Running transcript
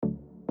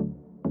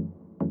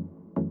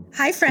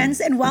Hi,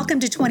 friends, and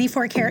welcome to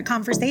 24 Karat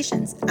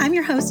Conversations. I'm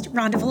your host,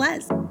 Rhonda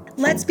Velez.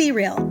 Let's be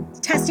real,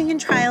 testing and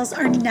trials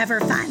are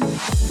never fun.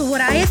 But what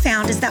I have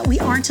found is that we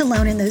aren't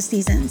alone in those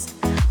seasons.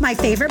 My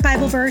favorite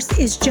Bible verse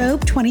is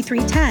Job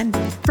 23:10.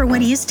 For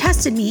when he has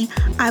tested me,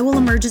 I will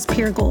emerge as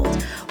pure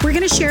gold. We're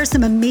going to share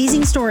some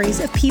amazing stories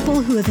of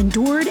people who have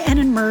endured and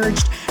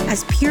emerged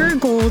as pure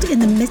gold in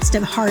the midst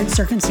of hard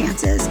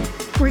circumstances.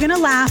 We're going to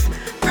laugh,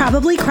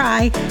 probably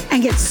cry,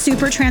 and get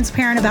super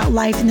transparent about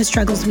life and the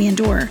struggles we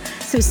endure.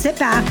 So sit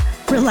back,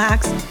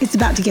 relax, it's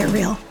about to get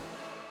real.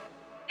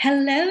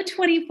 Hello,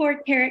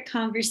 24 Karat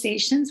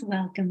Conversations.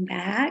 Welcome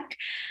back.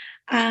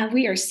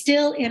 We are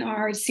still in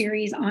our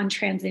series on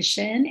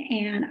transition,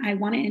 and I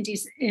want to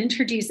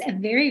introduce a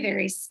very,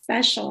 very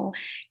special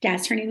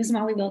guest. Her name is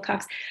Molly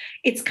Wilcox.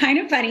 It's kind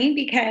of funny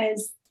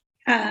because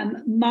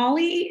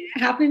Molly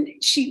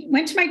she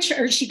went to my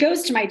church, she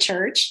goes to my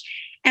church,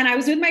 and I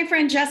was with my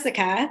friend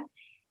Jessica,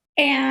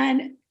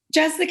 and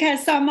Jessica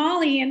saw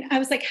Molly, and I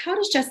was like, how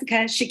does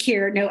Jessica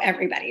Shakir know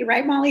everybody,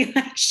 right, Molly?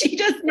 Like, she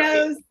just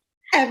knows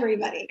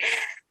everybody.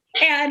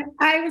 And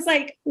I was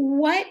like,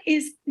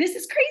 this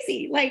is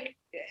crazy. Like,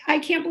 I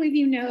can't believe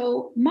you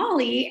know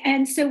Molly.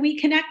 And so we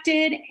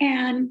connected,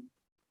 and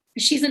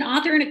she's an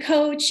author and a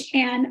coach.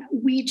 And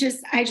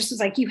I just was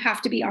like, you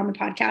have to be on the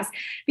podcast,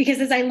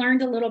 because as I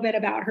learned a little bit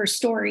about her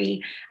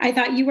story, I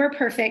thought you were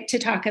perfect to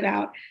talk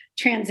about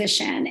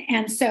transition.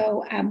 And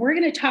so we're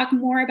going to talk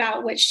more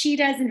about what she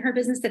does in her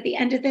business at the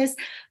end of this.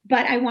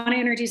 But I want to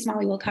introduce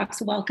Molly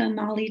Wilcox. Welcome,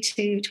 Molly,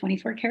 to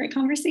 24 Karat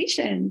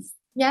Conversations.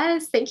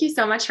 Yes, thank you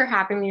so much for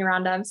having me,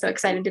 Rhonda. I'm so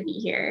excited to be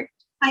here.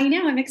 I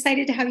know, I'm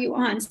excited to have you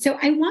on. So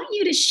I want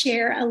you to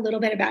share a little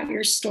bit about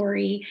your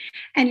story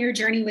and your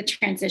journey with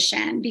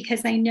transition,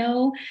 because I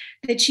know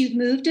that you've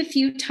moved a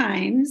few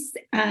times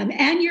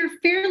and you're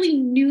fairly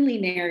newly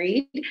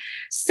married.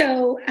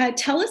 So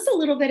tell us a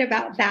little bit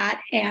about that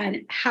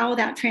and how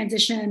that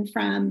transition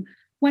from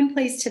one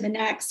place to the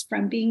next,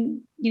 from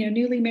being,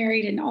 newly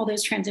married, and all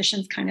those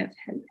transitions kind of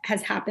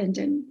has happened,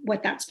 and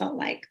what that's felt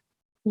like.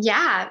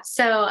 Yeah.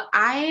 So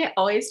I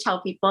always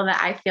tell people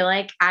that I feel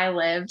like I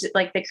lived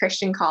like the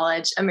Christian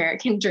college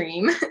American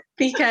dream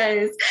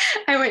because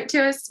I went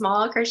to a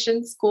small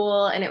Christian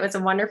school and it was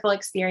a wonderful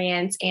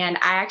experience. And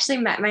I actually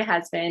met my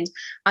husband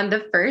on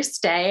the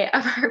first day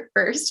of our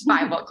first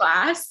Bible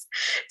class.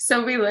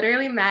 So we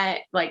literally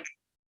met like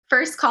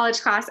first college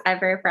class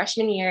ever,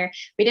 freshman year.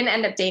 We didn't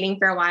end up dating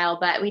for a while,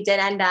 but we did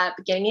end up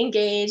getting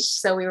engaged.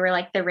 So we were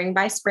like the ring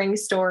by spring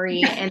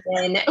story. And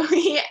then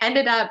we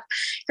ended up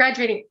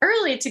graduating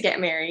early to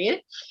get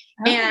married.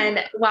 And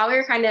while we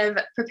were kind of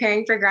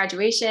preparing for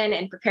graduation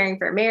and preparing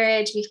for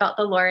marriage, we felt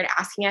the Lord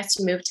asking us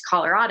to move to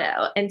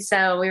Colorado. And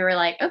so we were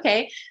like,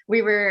 okay,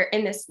 we were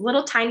in this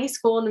little tiny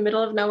school in the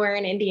middle of nowhere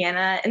in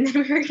Indiana. And then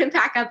we were going to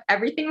pack up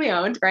everything we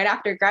owned right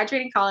after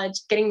graduating college,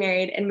 getting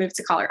married, and move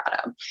to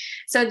Colorado.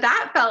 So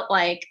that felt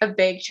like a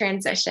big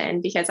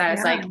transition, because I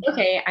was like,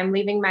 okay, I'm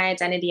leaving my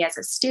identity as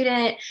a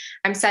student.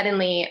 I'm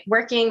suddenly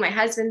working. My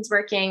husband's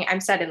working.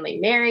 I'm suddenly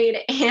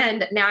married.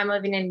 And now I'm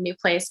living in a new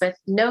place with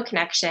no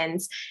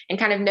connections and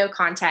kind of no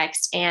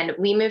context. And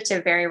we moved to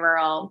a very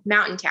rural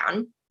mountain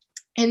town.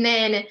 And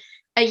then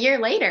a year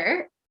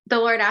later, the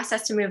Lord asked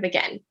us to move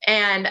again.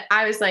 And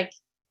I was like,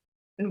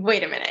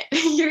 wait a minute,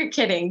 you're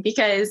kidding.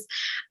 Because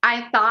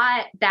I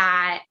thought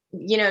that,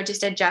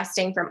 just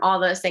adjusting from all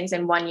those things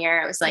in 1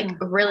 year, it was like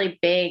a really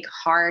big,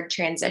 hard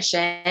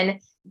transition.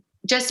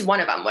 Just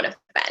one of them would have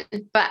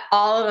been, but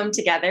all of them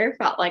together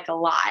felt like a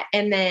lot.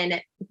 And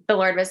then the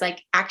Lord was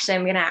like, actually,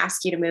 I'm going to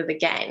ask you to move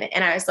again.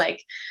 And I was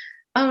like,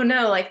 oh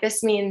no, like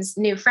this means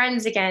new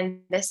friends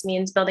again. This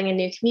means building a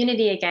new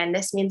community again.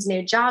 This means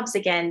new jobs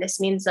again.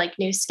 This means like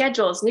new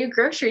schedules, new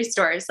grocery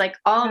stores, like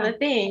all the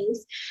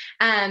things.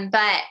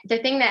 But the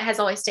thing that has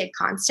always stayed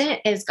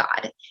constant is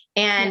God.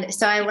 And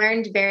so I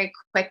learned very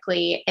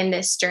quickly in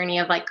this journey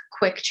of like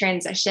quick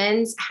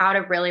transitions, how to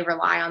really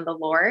rely on the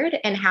Lord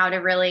and how to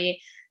really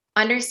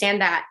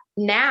understand that.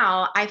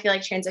 Now I feel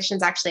like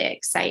transitions actually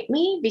excite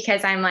me,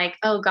 because I'm like,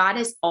 oh, God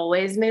is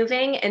always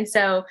moving. And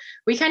so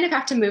we kind of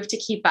have to move to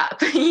keep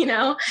up,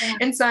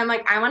 And so I'm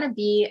like, I want to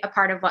be a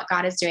part of what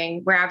God is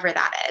doing wherever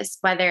that is,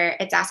 whether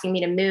it's asking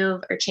me to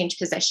move or change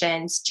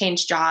positions,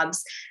 change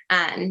jobs,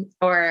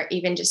 or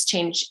even just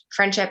change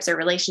friendships or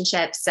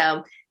relationships.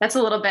 So that's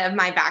a little bit of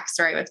my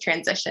backstory with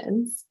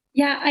transitions.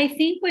 Yeah, I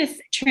think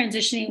with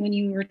transitioning, when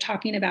you were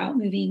talking about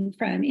moving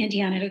from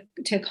Indiana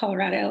to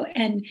Colorado,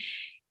 and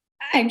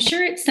I'm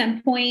sure at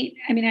some point,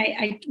 I mean,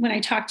 I when I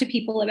talk to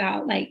people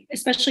about like,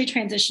 especially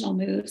transitional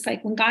moves,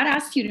 like when God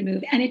asks you to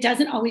move, and it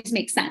doesn't always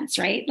make sense,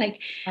 right? Like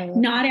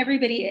not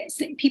everybody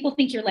is, people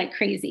think you're like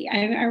crazy.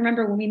 I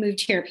remember when we moved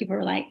here, people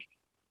were like,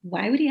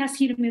 why would he ask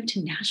you to move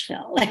to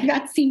Nashville? Like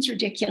that seems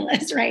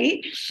ridiculous,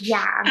 right?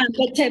 Yeah.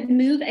 But to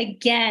move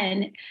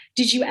again,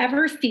 did you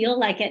ever feel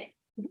like at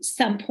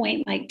some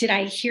point, like, did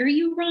I hear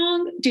you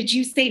wrong? Did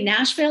you say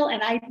Nashville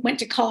and I went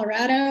to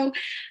Colorado?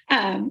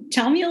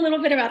 Tell me a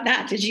little bit about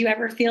that. Did you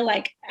ever feel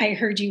like I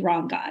heard you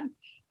wrong, God?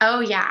 Oh,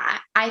 yeah.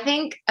 I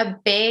think a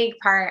big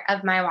part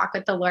of my walk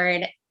with the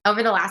Lord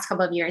over the last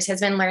couple of years has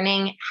been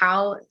learning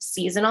how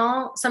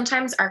seasonal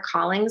sometimes our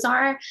callings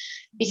are.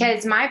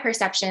 Because my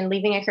perception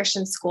leaving a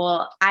Christian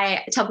school,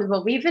 I tell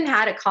people we even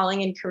had a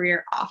calling and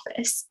career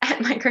office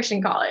at my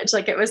Christian college.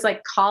 Like it was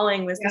like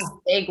calling was this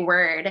big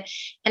word.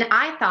 And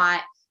I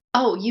thought,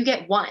 oh, you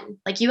get one,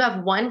 like you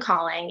have one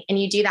calling and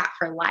you do that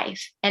for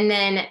life. And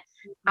then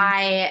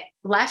I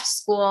left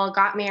school,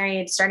 got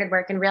married, started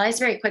work, and realized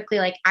very quickly,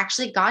 like,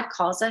 actually, God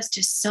calls us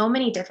to so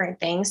many different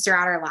things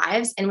throughout our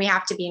lives. And we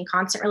have to be in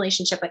constant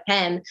relationship with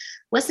Him,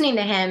 listening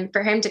to Him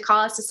for Him to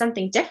call us to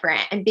something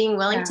different and being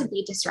willing to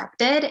be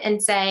disrupted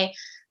and say,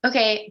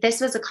 okay,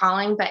 this was a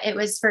calling, but it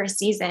was for a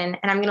season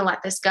and I'm going to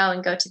let this go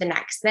and go to the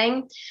next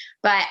thing.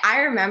 But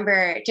I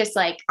remember just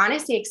like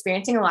honestly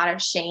experiencing a lot of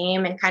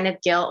shame and kind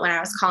of guilt when I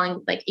was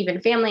calling like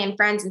even family and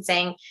friends and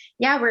saying,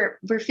 yeah,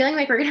 we're feeling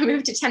like we're going to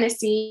move to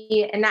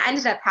Tennessee. And that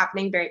ended up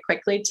happening very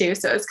quickly too.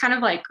 So it was kind of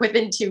like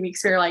within 2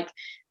 weeks, we were like,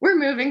 we're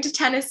moving to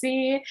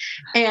Tennessee.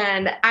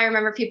 And I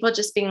remember people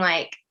just being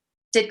like,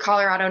 did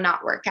Colorado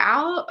not work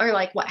out or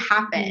like what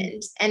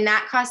happened? And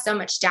that caused so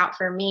much doubt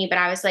for me. But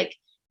I was like,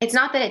 it's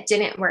not that it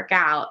didn't work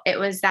out. It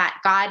was that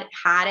God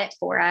had it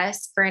for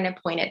us for an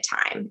appointed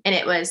time. And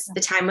it was, the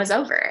time was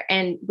over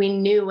and we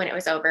knew when it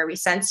was over, we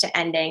sensed it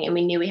ending and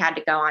we knew we had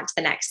to go on to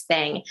the next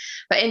thing.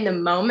 But in the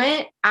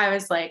moment I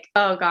was like,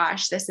 oh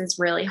gosh, this is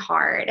really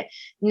hard.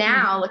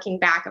 Now looking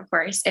back, of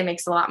course, it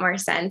makes a lot more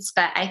sense.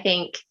 But I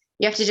think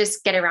you have to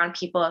just get around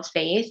people of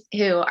faith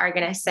who are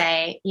going to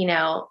say, you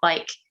know,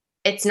 like,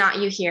 it's not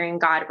you hearing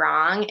God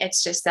wrong.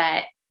 It's just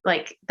that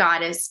like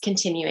God is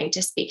continuing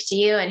to speak to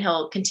you and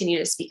He'll continue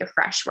to speak a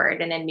fresh word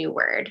and a new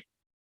word.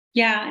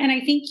 Yeah. And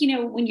I think,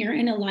 when you're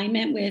in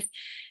alignment with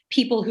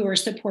people who are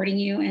supporting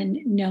you and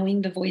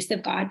knowing the voice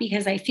of God,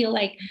 because I feel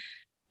like,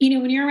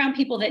 when you're around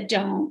people that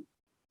don't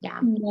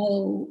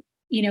know,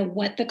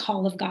 what the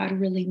call of God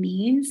really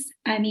means.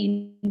 I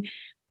mean,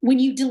 when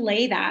you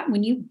delay that,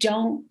 when you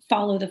don't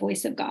follow the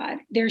voice of God,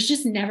 there's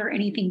just never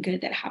anything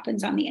good that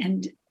happens on the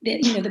end,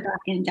 the back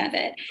end of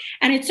it.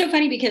 And it's so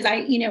funny because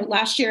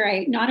last year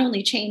I not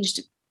only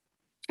changed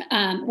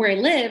where I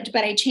lived,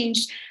 but I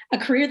changed a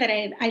career that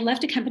I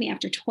left a company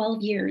after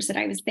 12 years that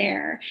I was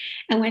there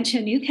and went to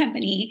a new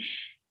company.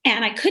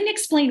 And I couldn't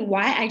explain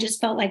why. I just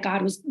felt like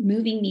God was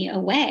moving me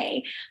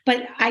away.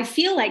 But I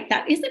feel like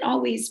that isn't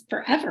always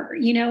forever.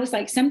 It's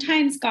like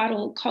sometimes God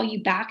will call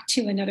you back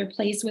to another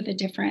place with a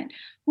different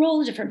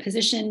role, a different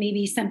position,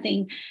 maybe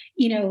something,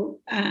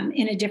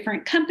 in a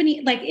different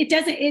company. Like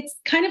it's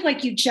kind of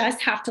like you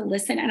just have to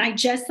listen. And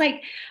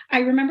I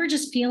remember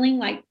just feeling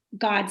like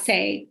God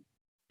say,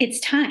 it's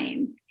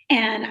time.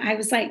 And I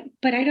was like,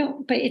 but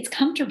it's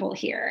comfortable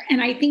here.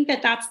 And I think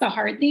that that's the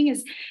hard thing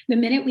is the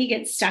minute we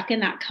get stuck in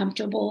that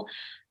comfortable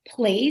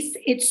place,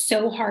 it's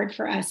so hard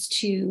for us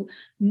to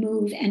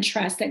move and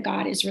trust that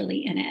God is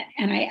really in it.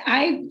 And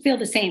I feel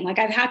the same. Like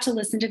I've had to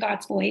listen to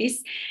God's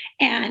voice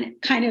and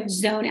kind of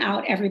zone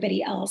out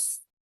everybody else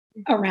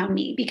around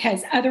me,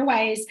 because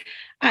otherwise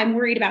I'm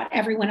worried about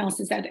everyone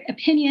else's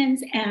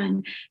opinions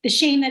and the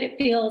shame that it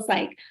feels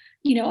like,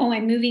 oh,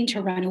 I'm moving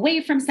to run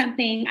away from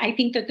something. I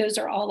think that those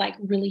are all like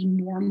really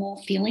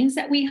normal feelings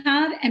that we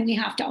have, and we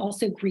have to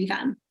also grieve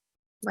them.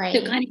 Right.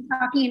 So kind of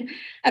talking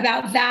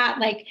about that,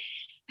 like,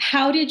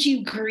 how did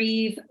you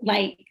grieve,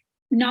 like,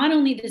 not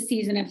only the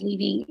season of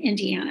leaving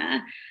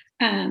Indiana,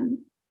 and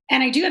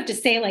I do have to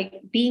say, like,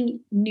 being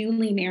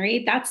newly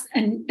married, that's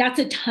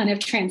a ton of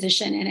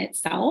transition in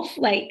itself.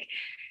 Like,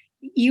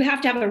 you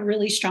have to have a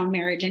really strong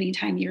marriage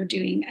anytime you're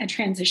doing a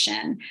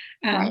transition.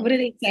 Right. What do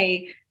they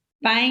say?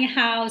 Buying a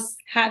house,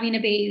 having a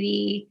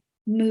baby,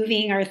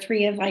 moving are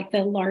three of like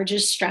the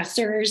largest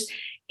stressors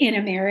in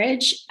a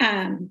marriage.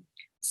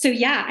 So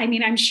yeah, I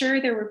mean, I'm sure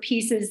there were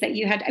pieces that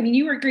you had. I mean,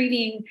 you were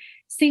grieving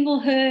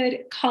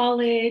singlehood,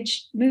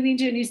 college, moving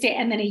to a new state,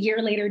 and then a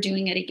year later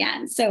doing it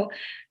again. So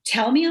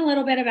tell me a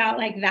little bit about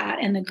like that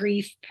and the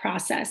grief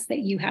process that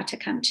you had to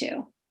come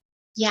to.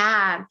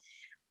 Yeah.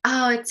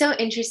 Oh, it's so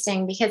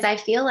interesting because I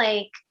feel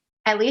like,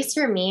 at least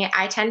for me,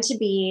 I tend to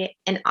be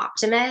an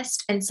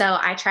optimist. And so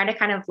I try to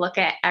kind of look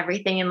at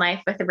everything in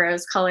life with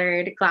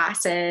rose-colored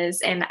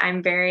glasses. And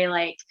I'm very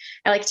like,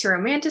 I like to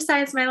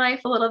romanticize my life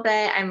a little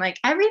bit. I'm like,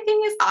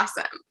 everything is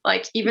awesome.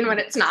 Like, even when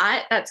it's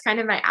not, that's kind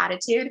of my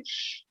attitude.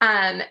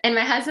 And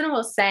my husband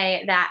will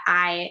say that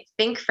I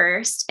think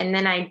first and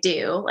then I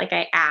do, like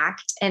I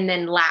act, and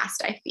then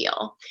last I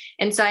feel.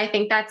 And so I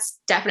think that's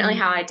definitely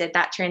how I did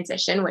that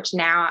transition, which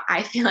now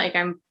I feel like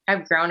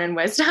I've grown in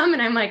wisdom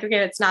and I'm like, okay,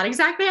 that's not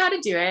exactly how to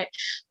do it.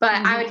 But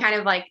I would kind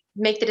of like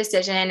make the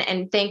decision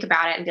and think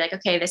about it and be like,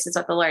 okay, this is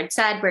what the Lord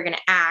said. We're going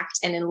to act.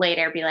 And then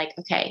later be like,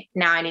 okay,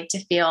 now I need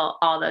to feel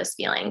all those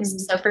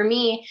feelings. So for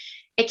me,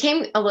 it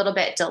came a little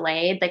bit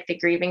delayed. Like the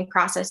grieving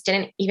process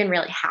didn't even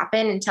really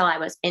happen until I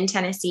was in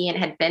Tennessee and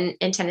had been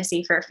in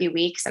Tennessee for a few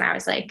weeks. And I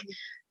was like,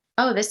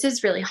 oh, this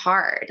is really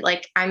hard.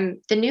 Like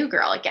I'm the new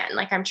girl again.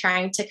 Like I'm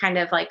trying to kind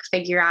of like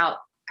figure out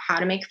how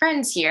to make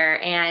friends here.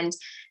 And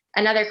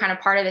another kind of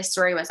part of this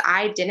story was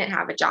I didn't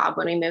have a job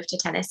when we moved to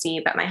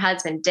Tennessee, but my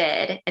husband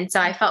did. And so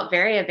I felt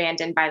very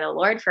abandoned by the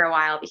Lord for a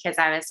while because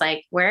I was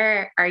like,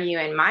 where are you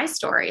in my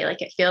story?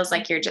 Like, it feels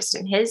like you're just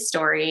in his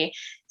story.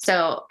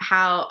 So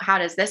how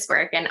does this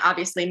work? And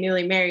obviously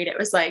newly married, it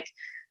was like,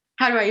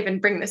 how do I even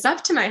bring this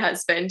up to my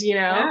husband?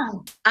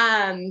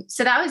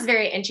 So that was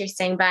very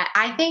interesting. But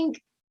I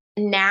think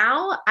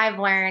now I've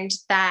learned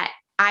that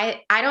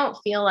I don't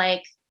feel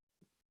like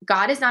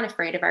God is not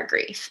afraid of our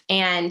grief.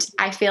 And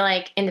I feel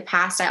like in the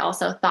past, I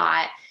also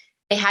thought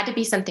it had to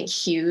be something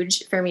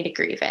huge for me to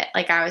grieve it.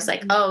 Like I was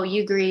like, oh,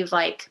 you grieve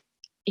like,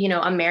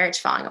 a marriage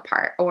falling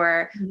apart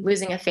or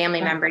losing a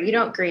family member. You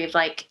don't grieve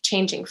like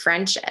changing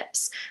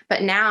friendships.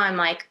 But now I'm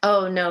like,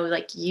 oh no,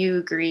 like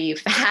you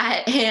grieve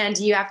that and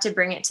you have to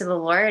bring it to the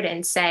Lord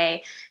and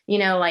say,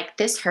 like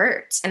this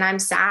hurts and I'm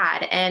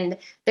sad. And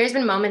there's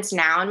been moments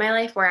now in my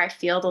life where I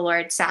feel the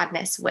Lord's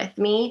sadness with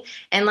me.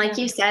 And like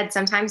you said,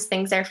 sometimes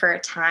things are for a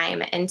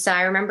time. And so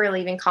I remember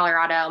leaving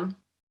Colorado.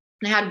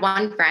 I had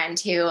one friend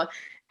who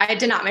I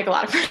did not make a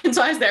lot of friends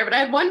while I was there, but I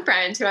had one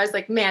friend who I was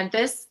like, man,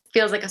 this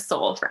feels like a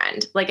soul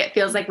friend. Like it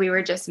feels like we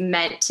were just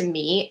meant to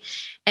meet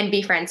and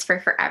be friends for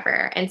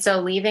forever. And so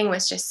leaving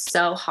was just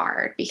so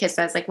hard because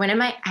I was like, when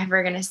am I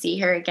ever going to see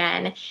her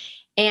again?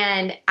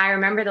 And I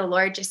remember the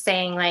Lord just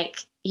saying like,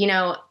 you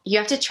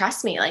have to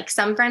trust me. Like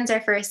some friends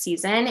are for a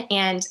season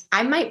and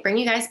I might bring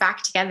you guys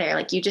back together.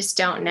 Like you just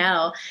don't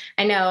know.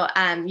 I know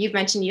you've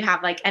mentioned you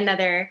have like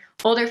another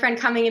older friend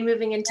coming and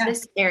moving into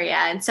this area.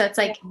 And so it's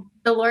like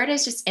the Lord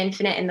is just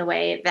infinite in the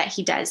way that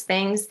he does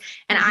things.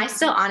 And I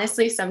still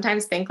honestly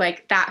sometimes think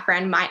like that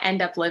friend might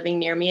end up living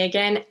near me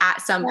again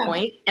at some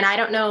point. And I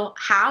don't know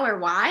how or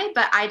why,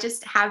 but I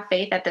just have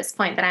faith at this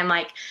point that I'm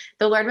like,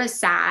 the Lord was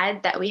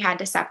sad that we had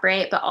to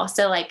separate, but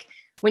also like,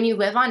 when you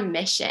live on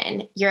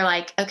mission, you're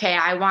like, okay,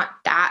 I want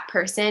that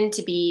person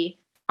to be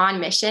on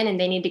mission and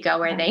they need to go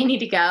where they need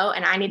to go.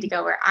 And I need to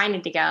go where I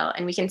need to go.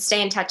 And we can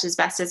stay in touch as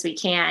best as we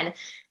can.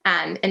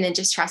 And then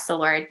just trust the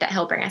Lord that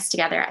he'll bring us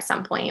together at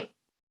some point.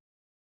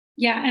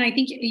 Yeah. And I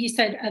think you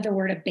said the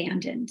word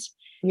abandoned.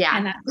 Yeah.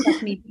 And that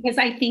struck me because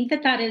I think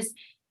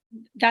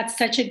that's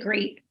such a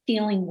great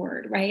feeling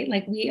word, right?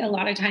 Like a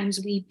lot of times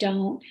we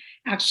don't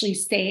actually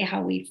say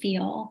how we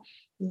feel.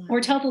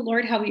 Or tell the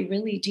Lord how we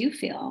really do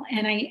feel.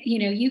 And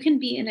you can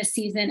be in a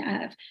season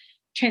of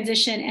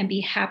transition and be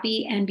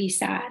happy and be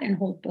sad and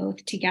hold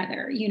both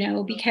together,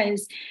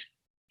 because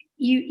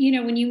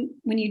when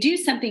you do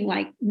something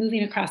like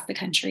moving across the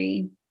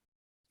country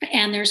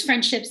and there's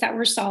friendships that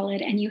were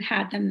solid and you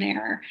had them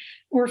there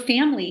or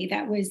family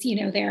that was,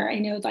 there. I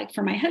know like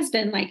for my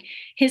husband, like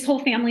his whole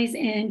family's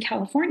in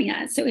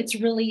California. So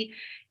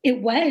it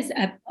was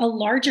a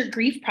larger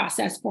grief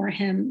process for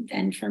him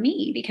than for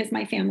me because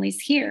my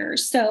family's here.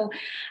 So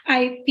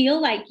I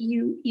feel like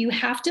you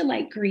have to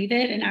like grieve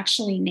it and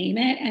actually name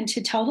it and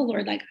to tell the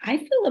Lord, like, I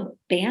feel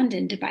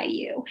abandoned by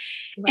you.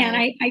 Right. And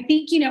I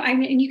think,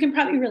 and you can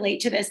probably relate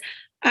to this.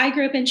 I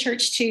grew up in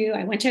church too.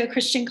 I went to a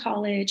Christian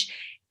college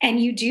and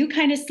you do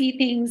kind of see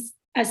things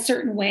a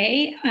certain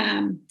way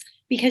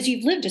because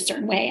you've lived a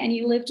certain way and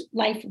you lived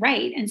life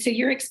right. And so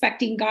you're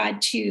expecting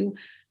God to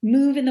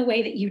move in the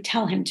way that you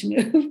tell him to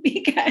move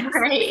because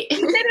he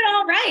did it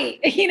all right,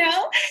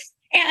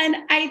 And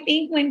I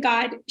think when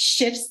God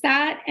shifts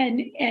that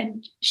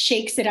and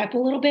shakes it up a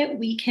little bit,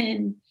 we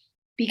can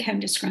become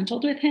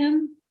disgruntled with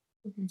him,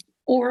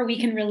 or we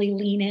can really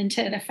lean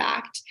into the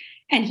fact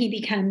and he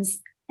becomes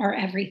our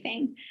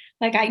everything.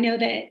 Like I know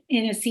that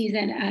in a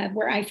season of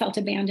where I felt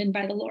abandoned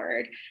by the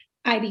Lord,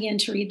 I began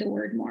to read the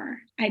word more.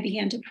 I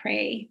began to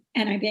pray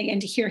and I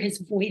began to hear his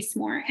voice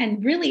more.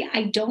 And really,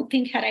 I don't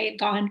think had I had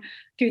gone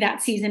through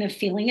that season of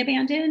feeling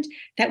abandoned,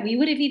 that we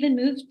would have even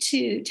moved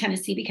to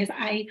Tennessee because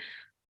I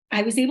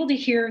was able to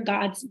hear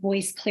God's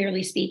voice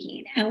clearly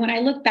speaking. And when I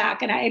look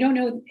back, and I don't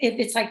know if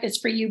it's like this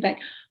for you, but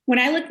when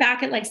I look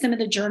back at like some of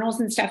the journals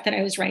and stuff that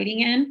I was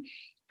writing in,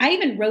 I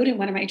even wrote in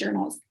one of my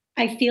journals,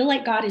 I feel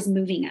like God is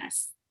moving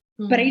us.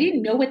 But I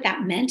didn't know what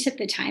that meant at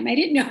the time. I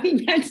didn't know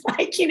he meant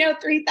like,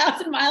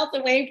 3,000 miles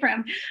away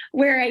from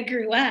where I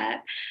grew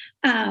up.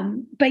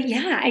 But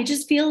yeah, I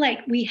just feel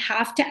like we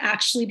have to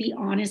actually be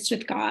honest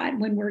with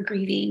God when we're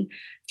grieving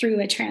through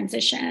a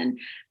transition,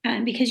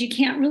 because you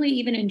can't really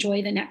even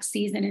enjoy the next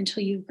season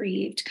until you've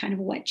grieved kind of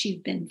what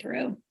you've been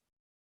through.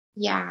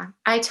 Yeah,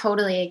 I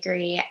totally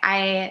agree.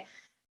 I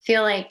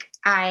feel like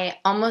I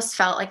almost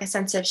felt like a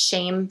sense of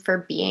shame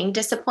for being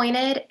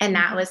disappointed, and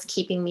that was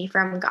keeping me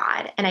from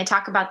God. And I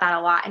talk about that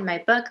a lot in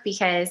my book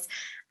because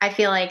I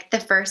feel like the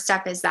first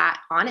step is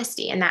that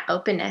honesty and that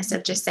openness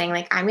of just saying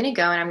like, I'm going to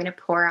go and I'm going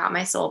to pour out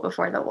my soul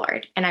before the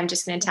Lord. And I'm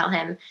just going to tell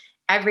him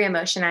every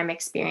emotion I'm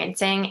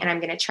experiencing, and I'm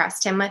going to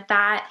trust him with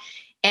that.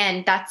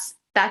 And that's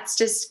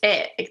just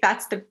it. Like,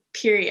 that's the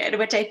period,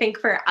 which I think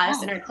for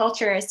us in our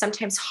culture is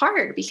sometimes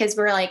hard because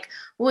we're like,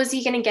 well, is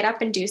he going to get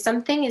up and do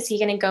something? Is he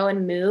going to go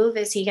and move?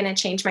 Is he going to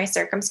change my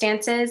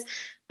circumstances?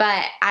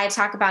 But I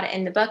talk about it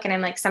in the book and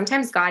I'm like,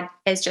 sometimes God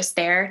is just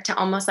there to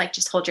almost like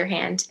just hold your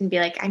hand and be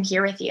like, I'm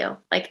here with you.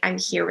 Like, I'm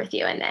here with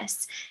you in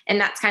this. And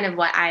that's kind of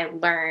what I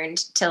learned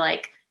to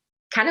like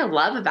kind of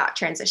love about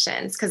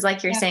transitions. Cause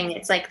like you're saying,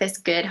 it's like this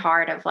good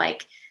heart of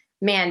like,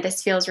 man,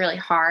 this feels really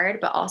hard,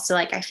 but also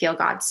like I feel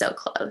God so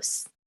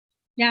close.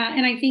 Yeah.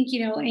 And I think,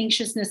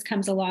 anxiousness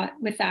comes a lot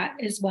with that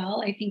as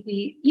well. I think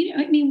we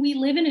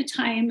live in a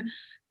time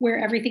where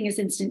everything is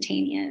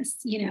instantaneous,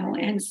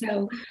 and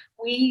so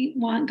we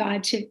want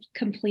God to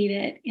complete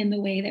it in the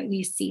way that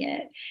we see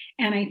it.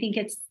 And I think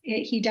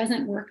he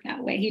doesn't work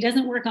that way. He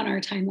doesn't work on our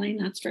timeline,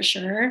 that's for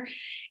sure.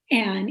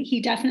 And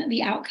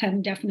the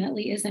outcome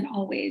definitely isn't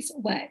always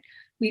what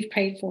we've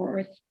prayed for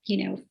or,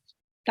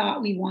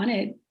 thought we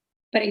wanted.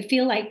 But I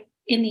feel like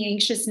in the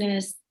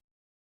anxiousness,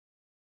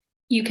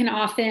 you can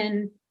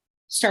often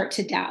start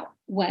to doubt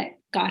what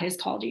God has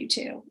called you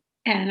to.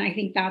 And I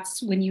think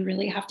that's when you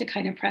really have to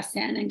kind of press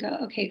in and go,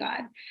 okay,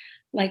 God,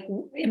 like,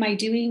 what am I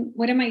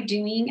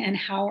doing? And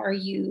how are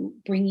you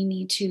bringing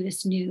me to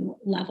this new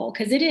level?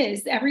 Because it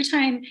is every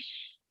time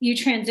you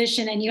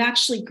transition and you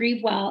actually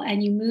grieve well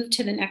and you move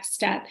to the next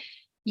step,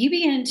 you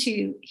begin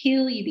to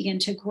heal, you begin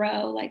to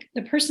grow. Like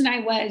the person I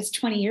was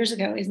 20 years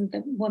ago isn't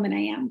the woman I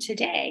am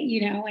today,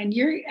 and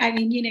you're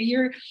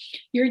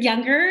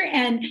younger,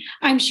 and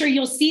I'm sure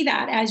you'll see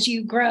that as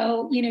you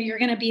grow, you're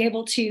going to be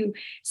able to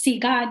see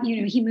God,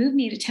 he moved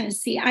me to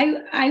Tennessee.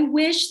 I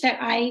wish that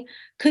I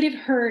could have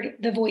heard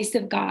the voice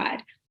of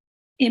God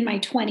in my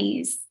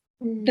 20s,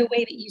 the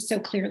way that you so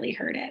clearly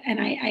heard it. And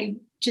I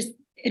just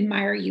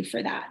admire you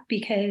for that,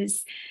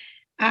 because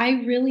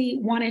I really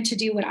wanted to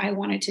do what I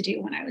wanted to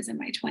do when I was in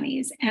my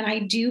 20s. And I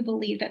do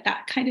believe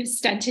that kind of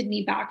stunted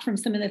me back from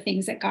some of the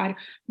things that God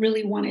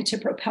really wanted to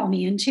propel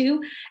me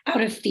into out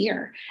of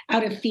fear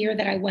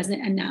that I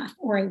wasn't enough,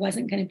 or I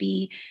wasn't going to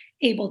be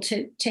able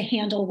to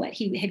handle what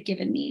he had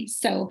given me.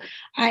 So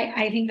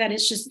I think that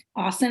it's just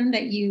awesome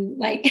that you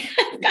like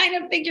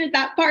kind of figured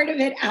that part of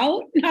it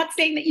out. Not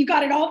saying that you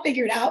got it all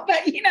figured out,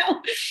 but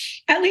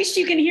at least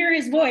you can hear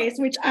his voice,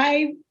 which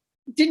I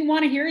didn't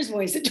want to hear his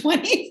voice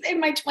in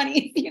my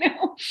 20s,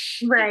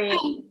 Right.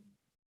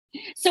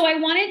 So I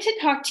wanted to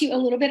talk to you a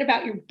little bit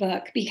about your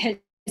book, because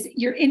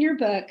you're in your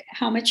book,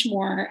 How Much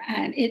More,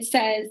 and it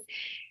says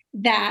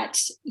that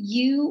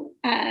you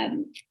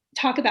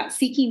talk about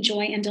seeking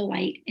joy and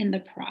delight in the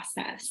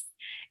process.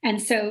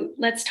 And so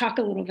let's talk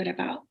a little bit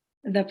about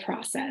the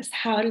process.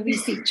 How do we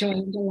seek joy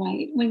and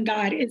delight when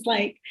God is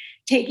like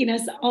taking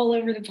us all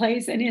over the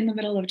place and in the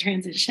middle of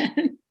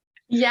transition?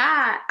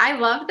 Yeah, I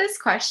love this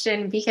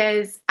question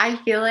because I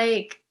feel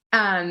like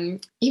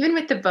even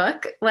with the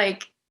book,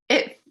 like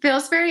it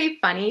feels very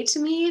funny to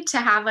me to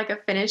have like a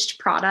finished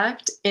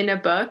product in a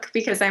book,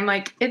 because I'm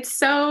like, it's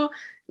so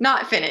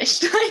not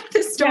finished. Like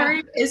the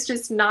story is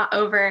just not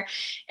over,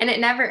 and it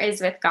never is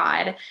with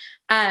God.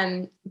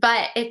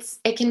 But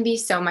it can be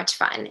so much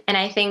fun. And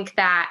I think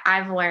that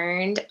I've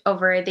learned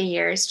over the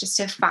years just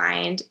to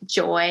find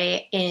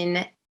joy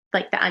in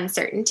like the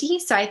uncertainty.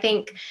 So I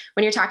think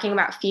when you're talking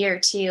about fear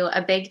too,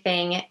 a big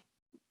thing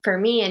for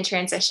me in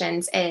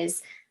transitions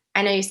is,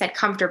 I know you said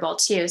comfortable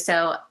too.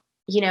 So,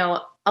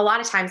 a lot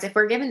of times if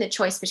we're given the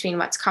choice between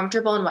what's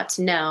comfortable and what's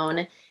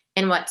known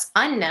and what's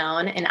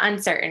unknown and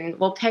uncertain,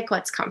 we'll pick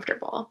what's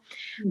comfortable.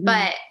 Mm-hmm.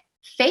 But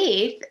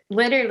faith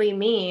literally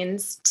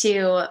means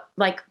to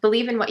like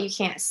believe in what you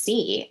can't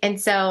see.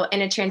 And so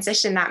in a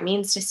transition, that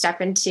means to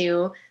step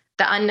into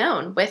the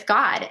unknown with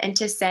God and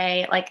to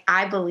say, like,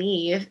 I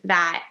believe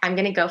that I'm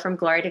going to go from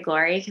glory to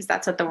glory, because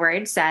that's what the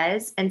word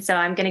says. And so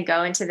I'm going to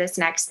go into this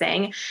next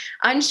thing,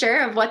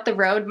 unsure of what the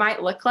road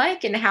might look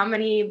like and how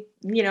many,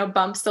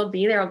 bumps there'll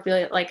be. There will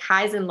be like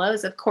highs and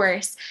lows, of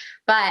course,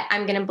 but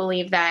I'm going to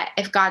believe that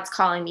if God's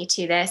calling me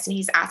to this and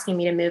he's asking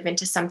me to move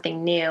into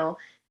something new,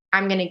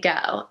 I'm going to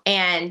go.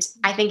 And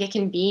I think it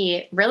can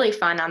be really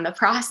fun on the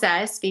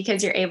process,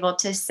 because you're able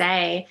to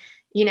say,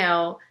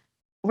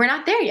 we're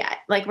not there yet.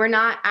 Like we're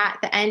not at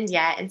the end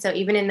yet. And so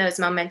even in those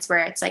moments where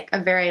it's like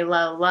a very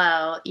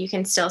low, you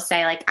can still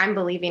say like, I'm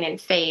believing in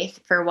faith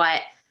for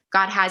what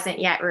God hasn't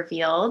yet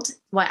revealed,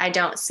 what I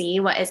don't see,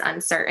 what is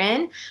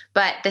uncertain,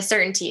 but the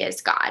certainty is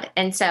God.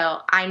 And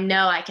so I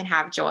know I can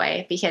have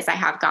joy because I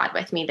have God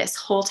with me this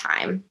whole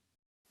time,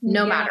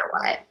 no matter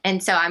what.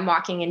 And so I'm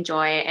walking in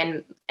joy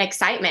and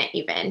excitement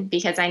even,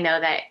 because I know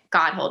that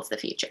God holds the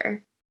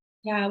future.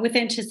 Yeah. With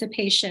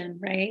anticipation,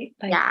 right?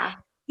 Yeah.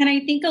 And I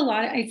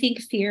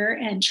think fear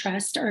and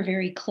trust are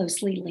very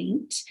closely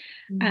linked.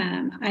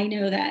 Mm-hmm. I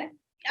know that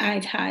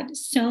I've had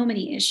so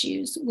many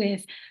issues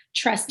with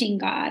trusting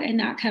God, and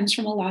that comes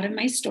from a lot of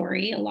my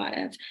story, a lot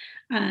of,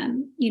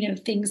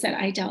 things that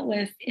I dealt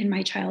with in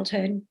my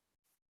childhood.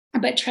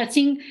 But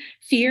trusting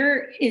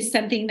fear is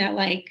something that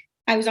like,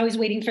 I was always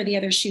waiting for the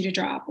other shoe to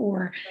drop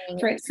or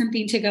for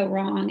something to go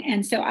wrong.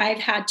 And so I've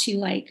had to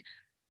like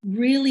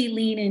really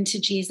lean into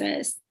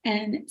Jesus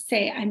and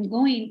say,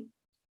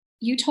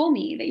 you told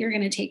me that you're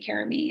going to take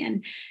care of me,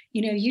 and,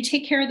 you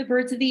take care of the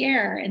birds of the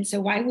air. And so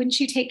why wouldn't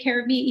you take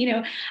care of me?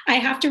 I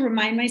have to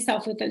remind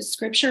myself with those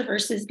scripture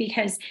verses,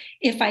 because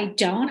if I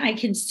don't, I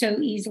can so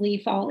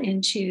easily fall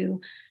into,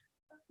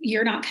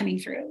 you're not coming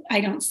through. I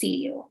don't see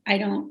you.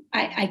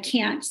 I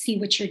can't see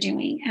what you're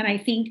doing. And I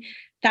think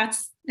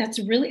that's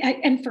really,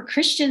 and for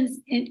Christians,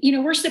 and,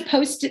 we're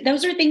supposed to,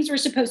 those are things we're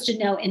supposed to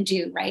know and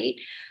do, right?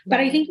 But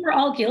I think we're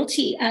all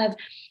guilty of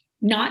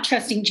not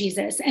trusting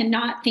Jesus and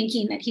not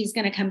thinking that he's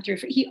going to come through.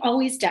 He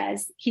always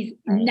does. He's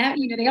never,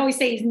 they always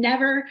say he's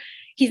never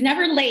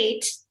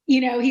late.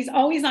 He's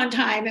always on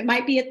time. It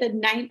might be at the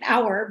 9th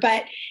hour,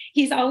 but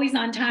he's always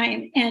on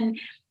time. And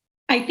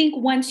I think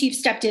once you've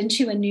stepped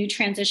into a new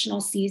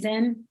transitional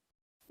season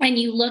and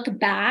you look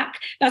back,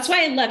 that's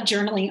why I love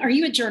journaling. Are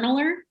you a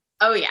journaler?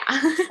 Oh yeah.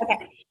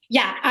 Okay.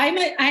 Yeah,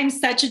 I'm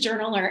such a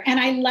journaler. And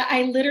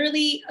I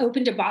literally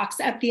opened a box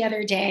up the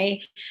other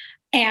day,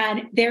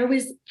 and there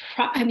was,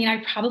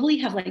 I probably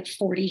have like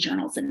 40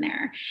 journals in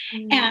there.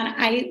 And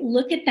I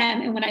look at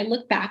them, and when I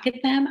look back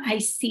at them, I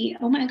see,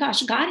 oh my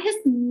gosh, God has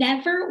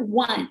never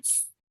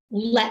once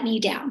let me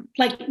down.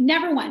 Like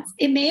never once.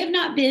 It may have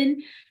not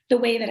been the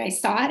way that I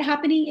saw it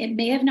happening. It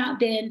may have not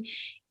been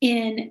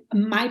in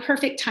my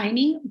perfect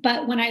timing,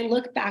 but when I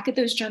look back at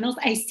those journals,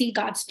 I see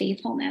God's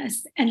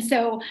faithfulness. And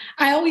so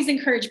I always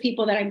encourage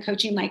people that I'm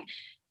coaching, like,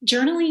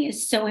 journaling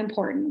is so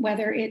important,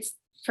 whether it's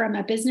from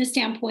a business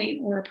standpoint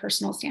or a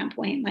personal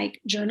standpoint. Like,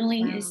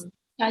 journaling is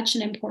such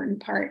an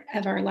important part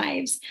of our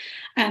lives,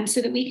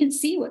 so that we can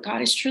see what God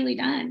has truly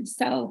done.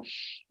 So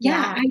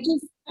I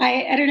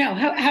don't know.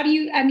 How do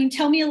you,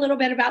 tell me a little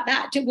bit about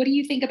that. What do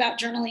you think about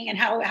journaling, and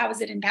how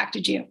has it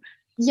impacted you?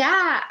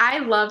 Yeah, I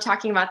love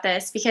talking about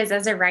this because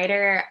as a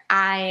writer,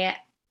 I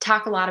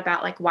talk a lot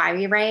about like why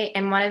we write.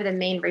 And one of the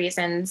main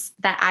reasons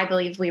that I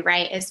believe we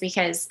write is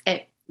because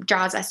it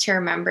draws us to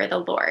remember the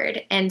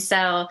Lord. And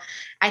so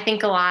I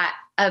think a lot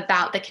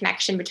about the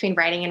connection between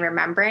writing and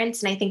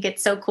remembrance. And I think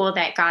it's so cool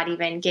that God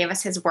even gave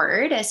us his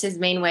word as his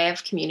main way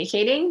of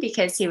communicating,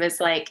 because he was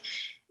like,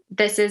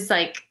 this is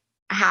like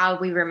how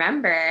we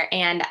remember.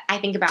 And I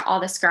think about all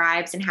the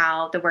scribes and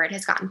how the word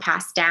has gotten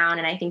passed down.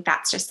 And I think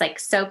that's just like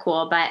so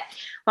cool. But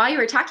while you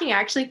were talking, I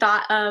actually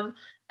thought of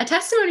a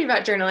testimony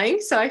about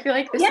journaling. So I feel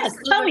like this is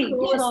tell me. A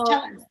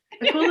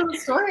cool little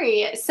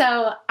story.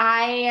 So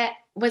I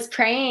was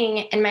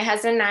praying, and my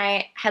husband and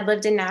I had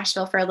lived in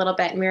Nashville for a little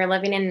bit, and we were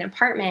living in an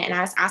apartment, and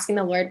I was asking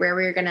the Lord where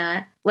we were going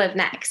to live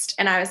next.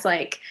 And I was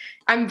like,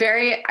 I'm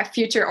very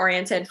future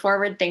oriented,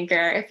 forward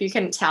thinker, if you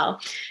couldn't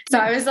tell. So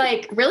I was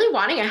like really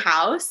wanting a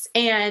house.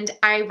 And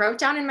I wrote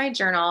down in my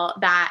journal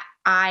that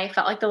I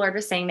felt like the Lord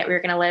was saying that we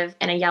were going to live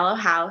in a yellow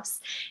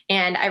house.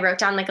 And I wrote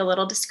down like a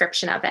little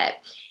description of it.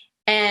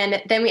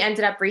 And then we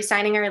ended up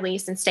re-signing our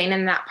lease and staying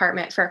in that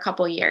apartment for a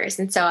couple of years.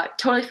 And so I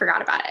totally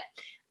forgot about it.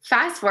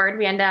 Fast forward,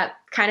 we end up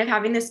kind of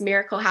having this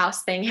miracle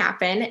house thing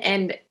happen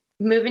and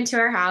move into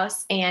our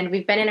house. And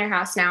we've been in our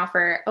house now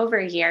for over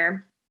a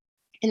year.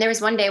 And there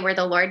was one day where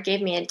the Lord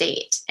gave me a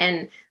date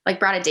and like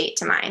brought a date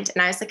to mind.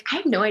 And I was like, I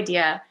have no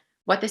idea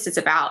what this is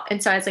about.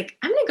 And so I was like,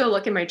 I'm going to go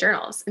look in my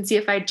journals and see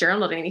if I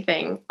journaled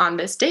anything on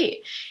this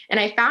date. And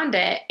I found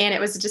it, and it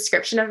was a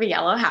description of a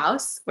yellow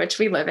house, which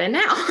we live in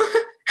now.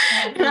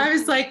 And I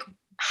was like,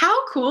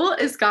 how cool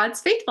is God's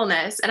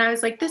faithfulness? And I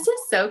was like, this is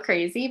so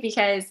crazy,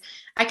 because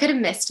I could have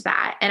missed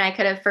that and I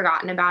could have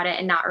forgotten about it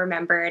and not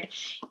remembered.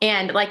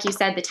 And like you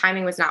said, the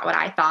timing was not what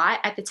I thought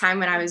at the time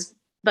when I was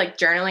like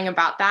journaling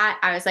about that.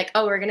 I was like,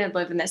 oh, we're going to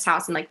live in this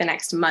house in like the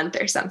next month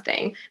or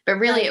something. But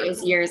really it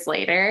was years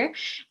later.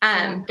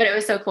 But it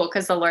was so cool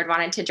because the Lord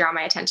wanted to draw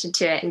my attention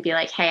to it and be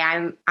like, hey,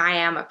 I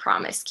am a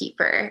promise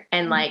keeper.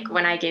 And like,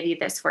 when I give you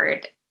this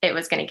word, it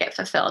was going to get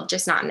fulfilled,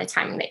 just not in the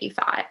timing that you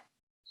thought.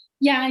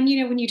 Yeah. And,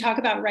 when you talk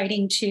about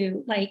writing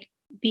too, like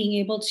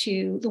being able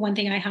to, the one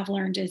thing I have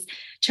learned is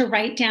to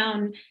write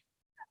down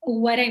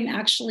what I'm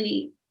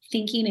actually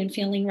thinking and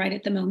feeling right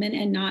at the moment,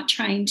 and not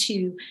trying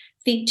to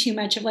think too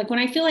much of, like, when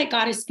I feel like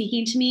God is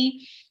speaking to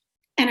me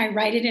and I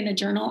write it in a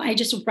journal, I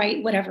just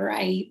write whatever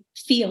I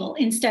feel,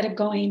 instead of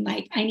going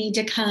like, I need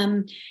to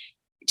come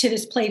to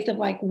this place of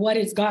like, what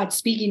is God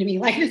speaking to me?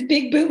 Like this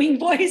big booming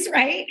voice,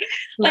 right?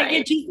 Like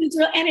it just is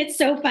real. And it's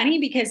so funny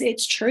because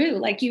it's true.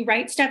 Like you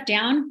write stuff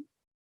down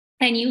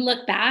and you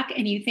look back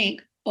and you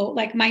think, oh,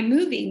 like my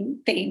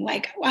moving thing,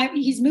 like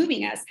he's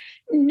moving us.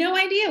 No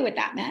idea what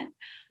that meant.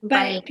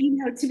 But,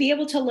 to be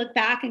able to look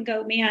back and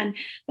go, man,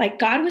 like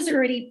God was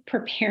already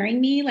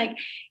preparing me. Like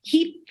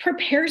he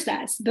prepares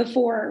us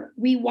before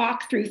we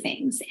walk through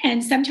things.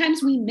 And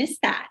sometimes we miss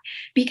that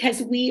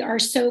because we are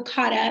so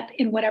caught up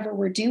in whatever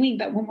we're doing.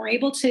 But when we're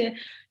able to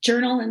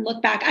journal and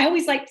look back, I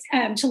always like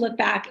to look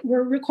back.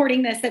 We're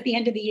recording this at the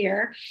end of the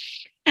year.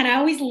 And I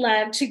always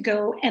love to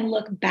go and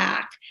look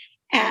back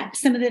at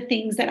some of the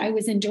things that I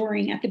was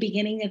enduring at the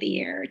beginning of the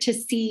year, to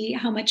see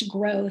how much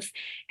growth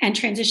and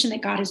transition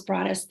that God has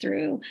brought us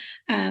through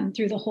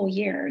the whole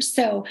year.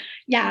 So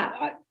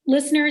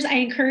listeners, I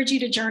encourage you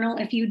to journal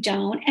if you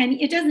don't. And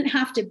it doesn't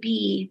have to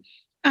be,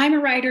 I'm a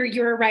writer,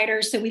 you're a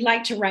writer, so we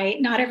like to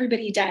write. Not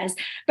everybody does.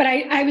 But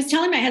I was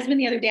telling my husband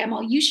the other day, I'm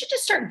all, you should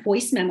just start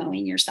voice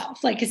memoing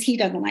yourself, like, because he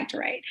doesn't like to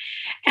write.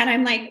 And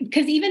I'm like,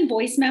 because even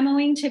voice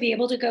memoing, to be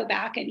able to go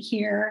back and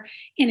hear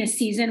in a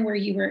season where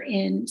you were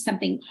in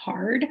something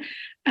hard,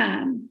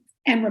 and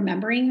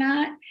remembering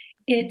that,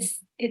 it's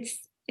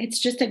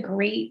just a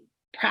great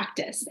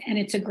practice. And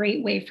it's a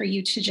great way for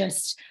you to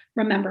just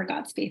remember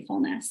God's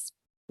faithfulness.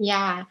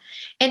 Yeah.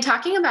 And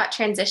talking about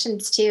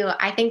transitions too,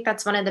 I think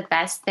that's one of the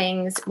best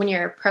things when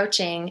you're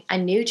approaching a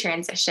new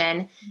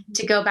transition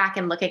to go back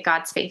and look at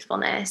God's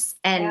faithfulness.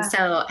 And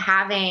so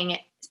having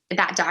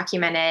that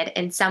documented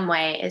in some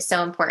way is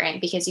so important,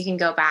 because you can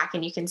go back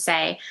and you can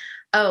say,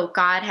 oh,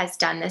 God has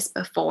done this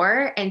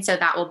before. And so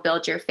that will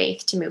build your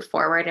faith to move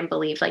forward and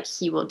believe like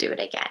he will do it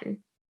again.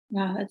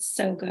 Wow, that's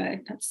so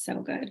good. That's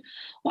so good.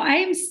 Well, I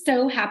am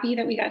so happy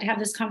that we got to have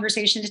this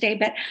conversation today,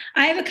 but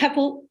I have a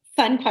couple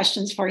fun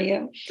questions for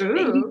you that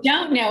you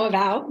don't know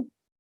about.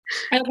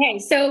 Okay,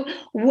 so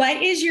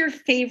what is your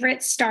favorite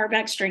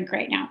Starbucks drink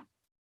right now?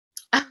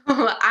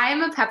 Oh,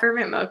 I'm a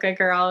peppermint mocha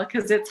girl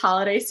because it's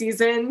holiday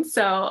season.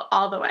 So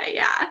all the way.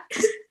 Yeah.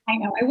 I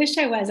know. I wish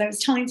I was. I was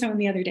telling someone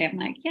the other day, I'm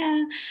like,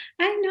 yeah,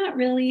 I'm not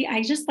really.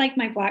 I just like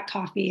my black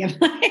coffee. I'm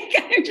like,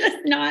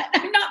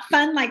 I'm not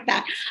fun like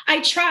that.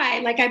 I try,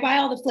 like I buy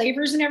all the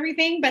flavors and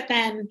everything, but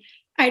then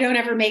I don't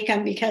ever make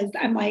them because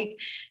I'm like,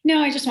 no,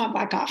 I just want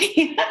black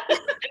coffee.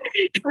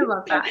 I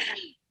love that.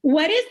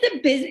 What is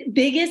the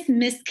biggest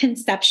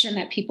misconception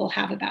that people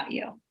have about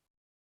you?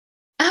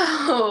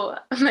 Oh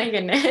my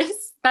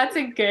goodness. That's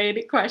a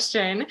good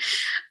question.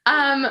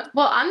 Well,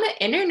 on the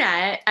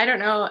internet, I don't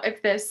know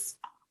if this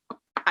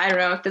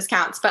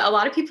counts, but a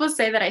lot of people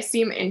say that I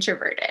seem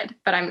introverted,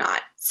 but I'm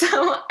not.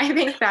 So I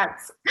think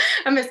that's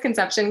a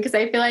misconception, because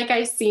I feel like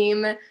I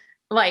seem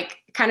like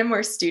kind of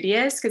more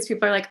studious, because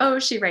people are like, oh,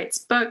 she writes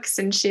books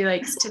and she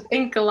likes to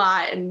think a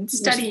lot and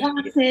study.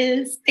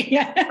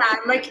 Yeah.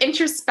 I'm like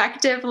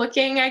introspective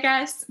looking, I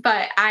guess,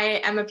 but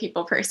I am a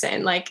people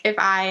person. Like if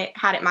I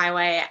had it my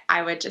way,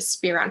 I would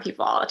just be around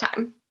people all the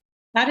time.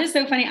 That is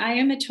so funny. I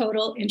am a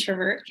total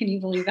introvert. Can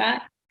you believe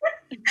that?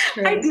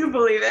 I do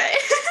believe it.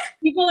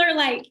 People are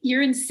like,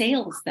 you're in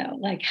sales though.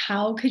 Like,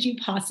 how could you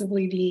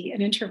possibly be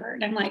an introvert?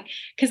 And I'm like,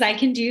 because I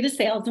can do the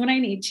sales when I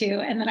need to.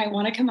 And then I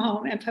want to come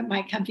home and put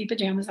my comfy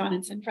pajamas on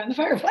and sit in front of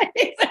the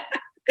fireplace.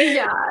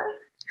 Yeah.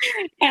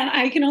 And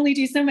I can only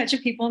do so much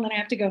of people, and then I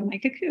have to go in my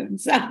cocoon.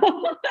 So I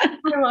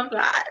love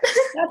that.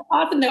 That's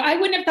awesome though. I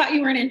wouldn't have thought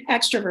you were an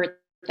extrovert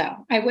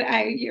though.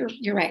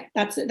 You're right.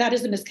 That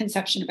is a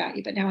misconception about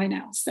you, but now I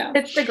know. So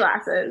it's the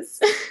glasses.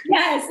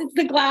 Yes, it's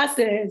the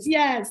glasses.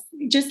 Yes.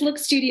 Just look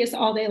studious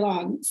all day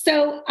long.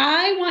 So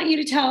I want you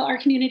to tell our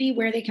community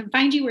where they can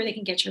find you, where they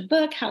can get your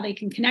book, how they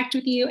can connect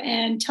with you,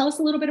 and tell us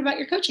a little bit about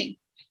your coaching.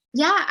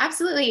 Yeah,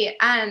 absolutely.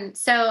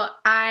 So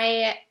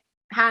I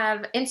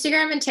have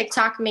Instagram and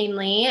TikTok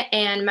mainly,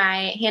 and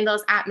my handle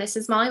is at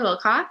Mrs. Molly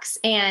Wilcox.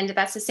 And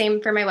that's the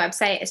same for my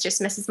website. It's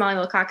just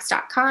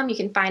mrsmollywilcox.com. You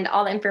can find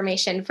all the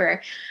information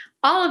for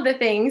all of the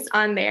things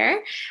on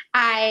there.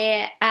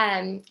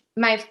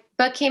 My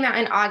book came out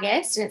in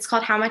August, and it's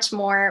called How Much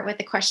More with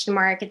a question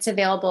mark. It's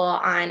available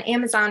on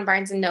Amazon,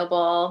 Barnes &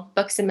 Noble,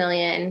 Books A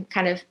Million,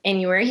 kind of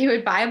anywhere you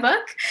would buy a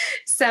book.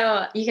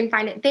 So you can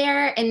find it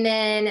there. And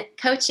then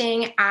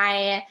coaching,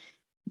 I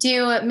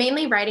do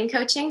mainly writing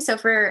coaching. So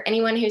for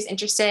anyone who's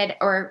interested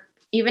or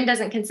even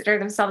doesn't consider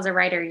themselves a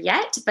writer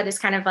yet, but is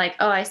kind of like,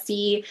 oh, I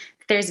see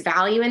there's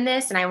value in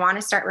this and I want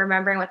to start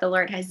remembering what the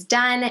Lord has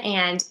done,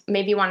 and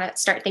maybe want to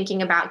start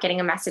thinking about getting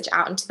a message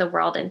out into the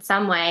world in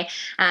some way,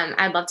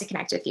 I'd love to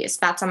connect with you. So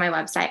that's on my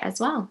website as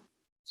well.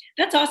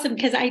 That's awesome,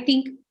 because I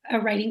think a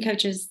writing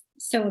coach is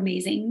so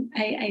amazing.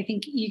 I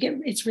think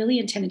it's really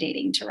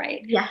intimidating to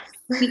write. Yes.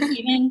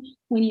 Even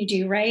when you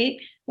do write,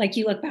 like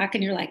you look back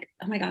and you're like,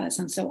 oh my God, that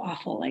sounds so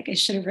awful. Like I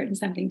should have written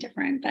something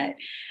different. But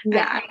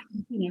yeah,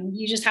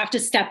 you just have to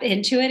step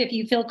into it. If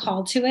you feel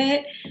called to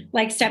it,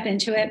 like step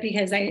into it,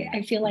 because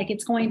I feel like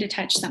it's going to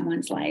touch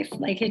someone's life.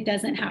 Like it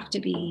doesn't have to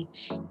be,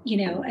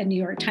 a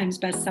New York Times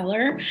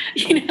bestseller,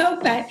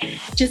 but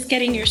just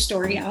getting your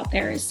story out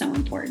there is so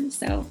important.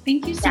 So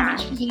thank you so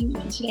much for being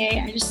here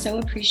today. I just so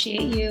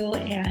appreciate you.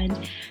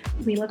 And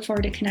we look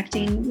forward to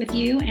connecting with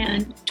you,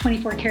 and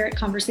 24 Karat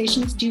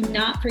Conversations. Do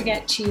not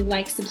forget to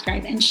like,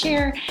 subscribe, and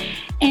share,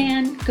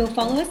 and go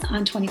follow us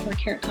on 24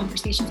 Karat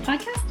Conversations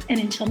podcast. And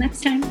until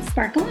next time,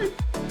 sparkle on.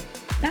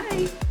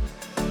 Bye.